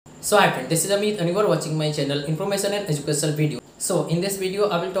So hi friend, this is Amit and you are watching my channel Information and Educational Video. So in this video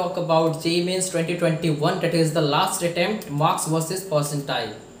I will talk about JEE Mains 2021, that is the last attempt marks versus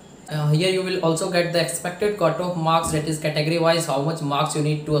percentile. Here you will also get the expected cutoff marks, that is category wise how much marks you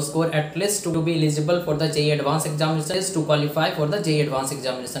need to score at least to be eligible for the JEE Advanced examination, is to qualify for the JEE Advanced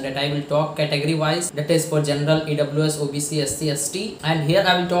examination. That I will talk category wise, that is for general, EWS, OBC, SC, ST. And here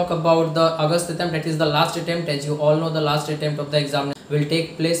I will talk about the August attempt, that is the last attempt. As you all know, the last attempt of the exam will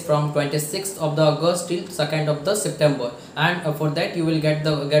take place from 26th of the August till 2nd of the September, and for that you will get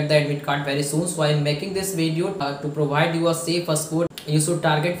the admit card very soon. So I am making this video to provide you a safe score you should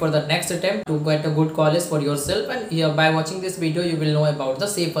target for the next attempt to get a good college for yourself. And here by watching this video you will know about the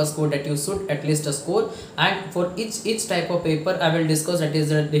safer score that you should at least score. And for each type of paper I will discuss, that is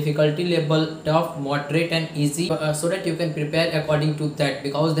the difficulty level, tough, moderate and easy, so that you can prepare according to that,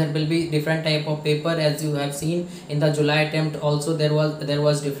 because there will be different type of paper. As you have seen in the July attempt also there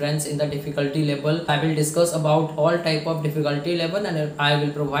was difference in the difficulty level. I will discuss about all type of difficulty level, and I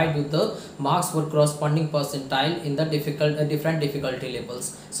will provide you the marks for corresponding percentile in the different difficulty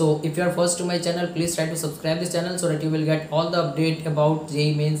levels. So if you are first to my channel, please try to subscribe this channel so that you will get all the update about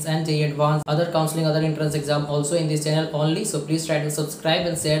JEE Mains and JEE Advanced, other counseling, other entrance exam also in this channel only. So please try to subscribe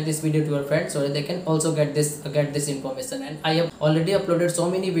and share this video to your friends so that they can also get this information. And I have already uploaded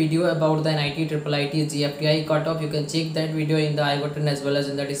so many video about the NIT, IIIT, GFTI cutoff. You can check that video in the I button as well as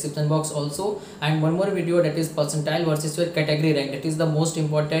in the description box also. And one more video, that is percentile versus your category rank. That is the most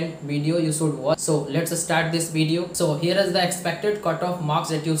important video you should watch. So let's start this video. So here is the expected cutoff marks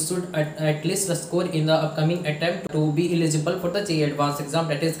that you should at least score in the upcoming attempt to be eligible for the JEE Advanced exam.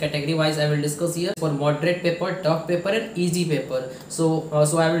 That is category wise I will discuss here for moderate paper, tough paper and easy paper. So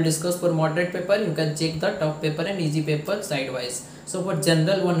I will discuss for moderate paper. You can check the tough paper and easy paper sidewise. So for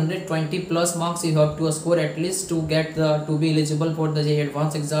general 120 plus marks you have to score at least to get to be eligible for the JEE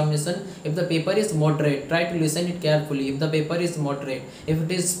Advanced examination. If the paper is moderate, try to listen it carefully. If the paper is moderate, if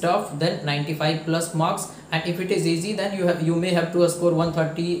it is tough, then 95 plus marks, and if it is easy, then you may have to score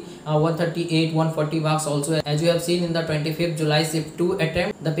 130, 138, 140 marks also. As you have seen in the 25th July shift 2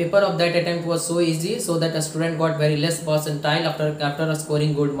 attempt, the paper of that attempt was so easy, so that a student got very less percentile after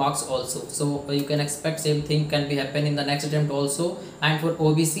scoring good marks also. So you can expect same thing can be happen in the next attempt also. And for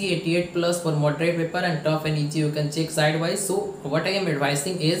OBC 88 plus for moderate paper, and tough and easy you can check sidewise. So what I am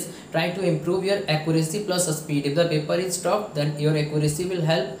advising is try to improve your accuracy plus speed. If the paper is tough, then your accuracy will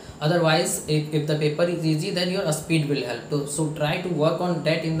help. Otherwise, if the paper is easy, then your speed will help. So try to work on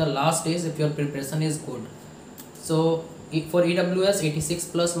that in the last days if your preparation is good. So for EWS 86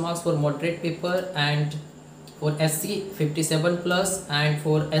 plus marks for moderate paper, and for SC 57 plus, and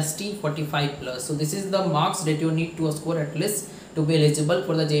for ST 45 plus. So this is the marks that you need to score at least to be eligible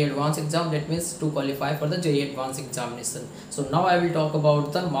for the JEE Advanced exam, that means to qualify for the JEE Advanced examination. So now I will talk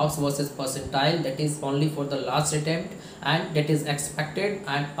about the marks versus percentile, that is only for the last attempt and that is expected,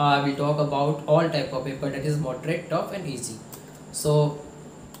 and I will talk about all type of paper, that is moderate, tough and easy. So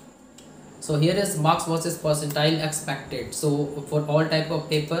here is marks versus percentile expected. So for all type of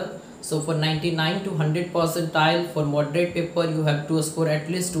paper, so for 99 to 100 percentile for moderate paper you have to score at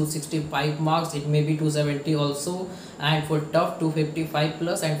least 265 marks, it may be 270 also, and for tough 255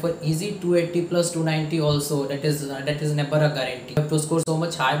 plus, and for easy 280 plus 290 also. That is never a guarantee. You have to score so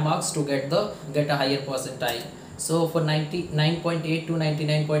much high marks to get a higher percentile. So for 99.8 to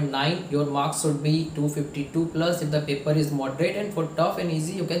 99.9 your marks should be 252 plus if the paper is moderate, and for tough and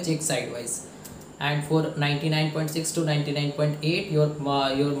easy you can check sidewise. And for 99.6 to 99.8 your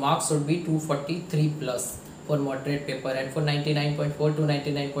marks should be 243 plus for moderate paper, and for 99.4 to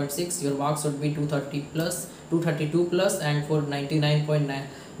 99.6 your marks should be 232 plus, and for 99 to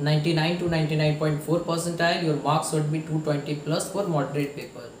 99.4 percentile your marks should be 220 plus for moderate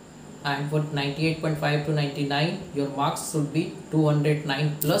paper, and for 98.5 to 99 your marks should be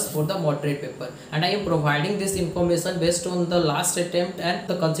 209 plus for the moderate paper. And I am providing this information based on the last attempt and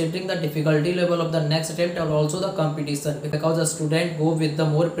considering the difficulty level of the next attempt and also the competition, because the student go with the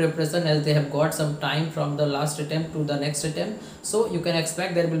more preparation as they have got some time from the last attempt to the next attempt. So you can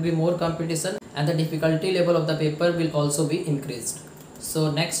expect there will be more competition and the difficulty level of the paper will also be increased.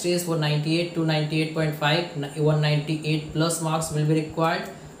 So next is for 98 to 98.5, 198 plus marks will be required,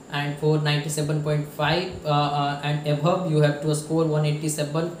 and for 97.5 and above you have to score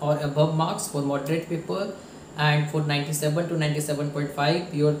 187 or above marks for moderate paper, and for 97 to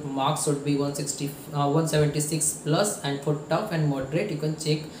 97.5 your marks should be 176 plus, and for tough and moderate you can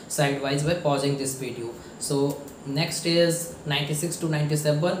check sidewise by pausing this video. So next is 96 to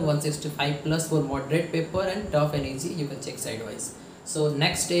 97, 165 plus for moderate paper, and tough and easy you can check sidewise. So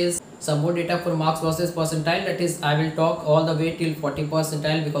next is some more data for marks versus percentile, that is I will talk all the way till 40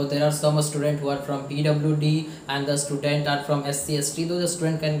 percentile, because there are some students who are from PWD and the student are from SC/ST, though the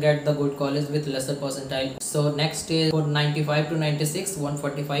student can get the good college with lesser percentile. So next is for 95 to 96,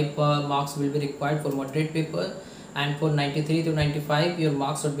 145 marks will be required for moderate paper, and for 93 to 95 your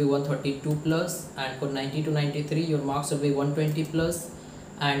marks would be 132 plus, and for 90 to 93 your marks would be 120 plus,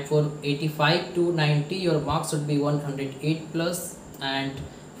 and for 85 to 90 your marks would be 108 plus, and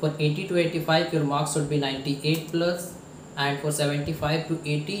for 80 to 85 your marks would be 98 plus, and for 75 to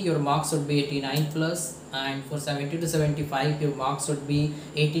 80 your marks would be 89 plus, and for 70 to 75 your marks would be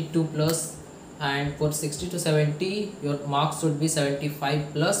 82 plus, and for 60 to 70 your marks would be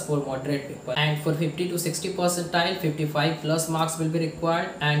 75 plus for moderate paper, and for 50 to 60 percentile 55 plus marks will be required,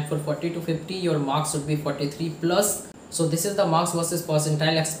 and for 40 to 50 your marks would be 43 plus. So this is the marks versus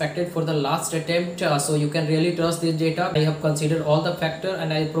percentile expected for the last attempt. So you can really trust this data. I have considered all the factor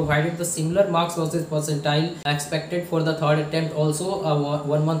and I provided the similar marks versus percentile expected for the third attempt also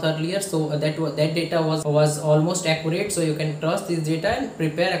 1 month earlier. So that data was almost accurate. So you can trust this data and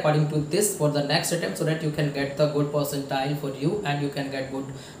prepare according to this for the next attempt, so that you can get the good percentile for you and you can get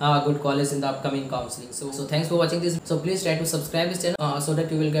good college in the upcoming counseling. So thanks for watching this. So please try to subscribe this channel so that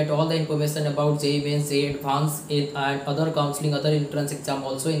you will get all the information about JEE Mains, JEE Advanced and other counseling, other entrance exam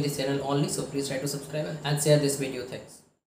also in this channel only. So please try to subscribe and share this video. Thanks.